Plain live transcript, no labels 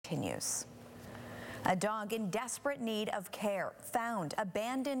continues. A dog in desperate need of care, found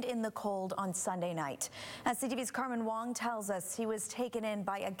abandoned in the cold on Sunday night. As CTV's Carmen Wong tells us, he was taken in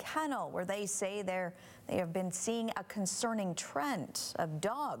by a kennel where they say they have been seeing a concerning trend of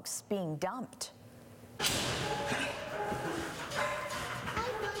dogs being dumped.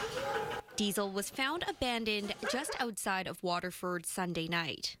 Diesel was found abandoned just outside of Waterford Sunday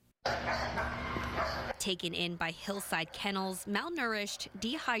night. Taken in by hillside kennels, malnourished,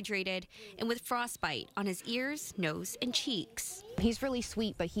 dehydrated, and with frostbite on his ears, nose, and cheeks. He's really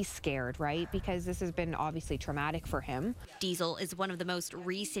sweet, but he's scared, right? Because this has been obviously traumatic for him. Diesel is one of the most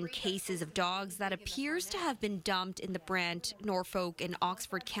recent cases of dogs that appears to have been dumped in the Brant, Norfolk, and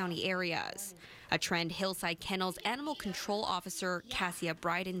Oxford County areas. A trend Hillside Kennels Animal Control Officer Cassia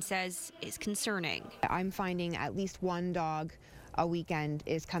Bryden says is concerning. I'm finding at least one dog a weekend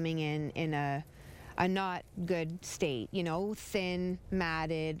is coming in a not good state, you know, thin,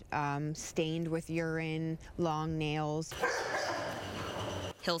 matted, stained with urine, long nails.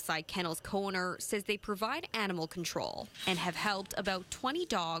 Hillside Kennels co-owner says they provide animal control and have helped about 20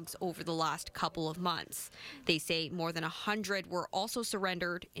 dogs over the last couple of months. They say more than 100 were also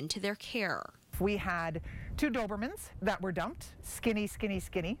surrendered into their care. We had 2 Dobermans that were dumped, skinny.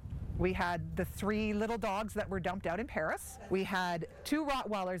 We had the 3 little dogs that were dumped out in Paris. We had 2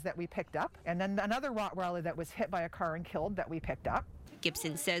 Rottweilers that we picked up, and then another Rottweiler that was hit by a car and killed that we picked up.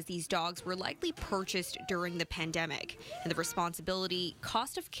 Gibson says these dogs were likely purchased during the pandemic, and the responsibility,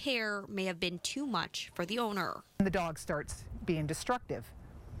 cost of care may have been too much for the owner. The dog starts being destructive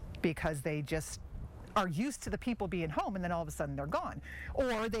because they just are used to the people being home, and then all of a sudden they're gone.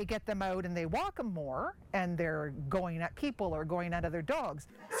 Or they get them out and they walk them more and they're going at people or going at other dogs.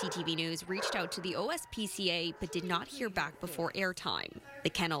 CTV News reached out to the OSPCA but did not hear back before airtime. The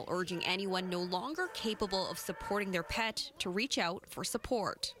kennel urging anyone no longer capable of supporting their pet to reach out for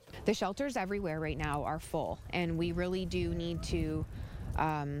support. The shelters everywhere right now are full, and we really do need to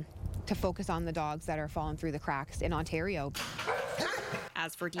focus on the dogs that are falling through the cracks in Ontario.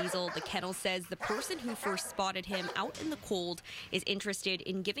 As for Diesel, the kennel says the person who first spotted him out in the cold is interested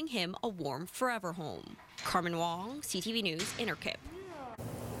in giving him a warm forever home. Carmen Wong, CTV News, Innerkip.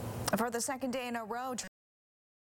 For the second day in a row,